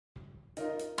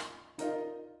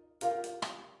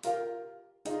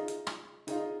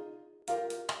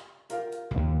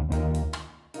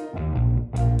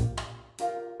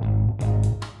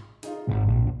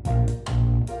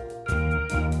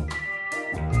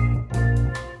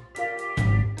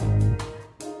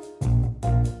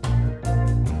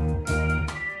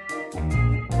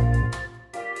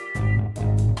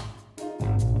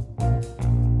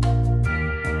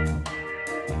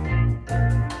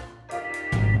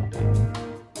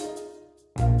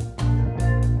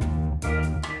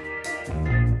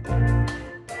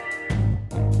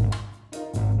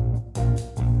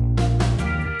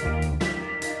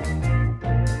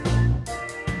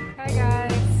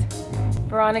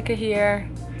Monica here.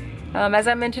 As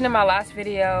I mentioned in my last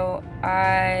video,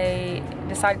 I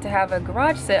decided to have a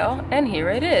garage sale, and here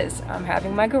it is. I'm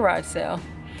having my garage sale.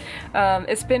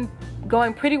 It's been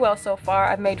going pretty well so far.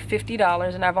 I've made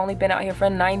 $50 and I've only been out here for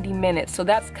 90 minutes, so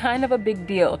that's kind of a big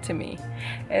deal to me.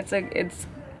 It's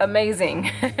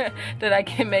amazing that I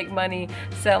can make money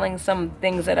selling some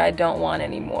things that I don't want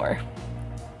anymore.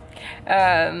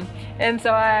 And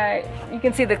so you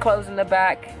can see the clothes in the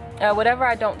back. Whatever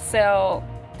I don't sell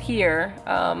here,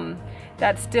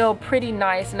 that's still pretty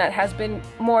nice and that has been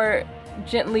more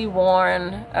gently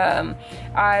worn.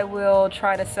 I will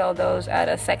try to sell those at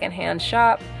a secondhand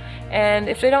shop, and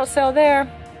if they don't sell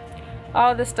there,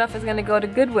 all this stuff is going to go to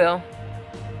Goodwill.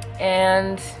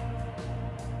 And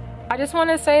I just want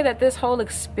to say that this whole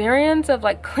experience of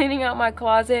like cleaning out my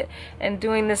closet and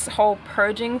doing this whole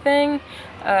purging thing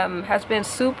has been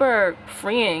super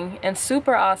freeing and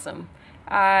super awesome.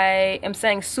 I am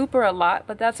saying super a lot,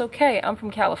 but that's okay. I'm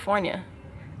from California.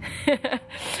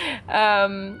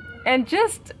 And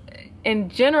just in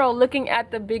general, looking at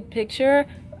the big picture,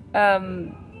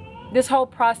 this whole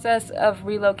process of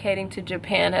relocating to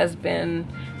Japan has been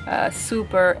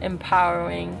super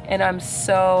empowering, and I'm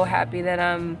so happy that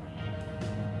I'm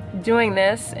doing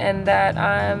this and that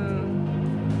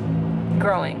I'm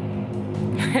growing.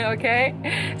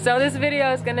 Okay, so this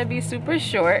video is gonna be super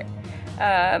short.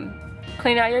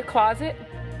 Clean out your closet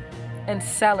and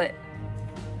sell it.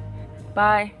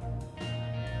 Bye.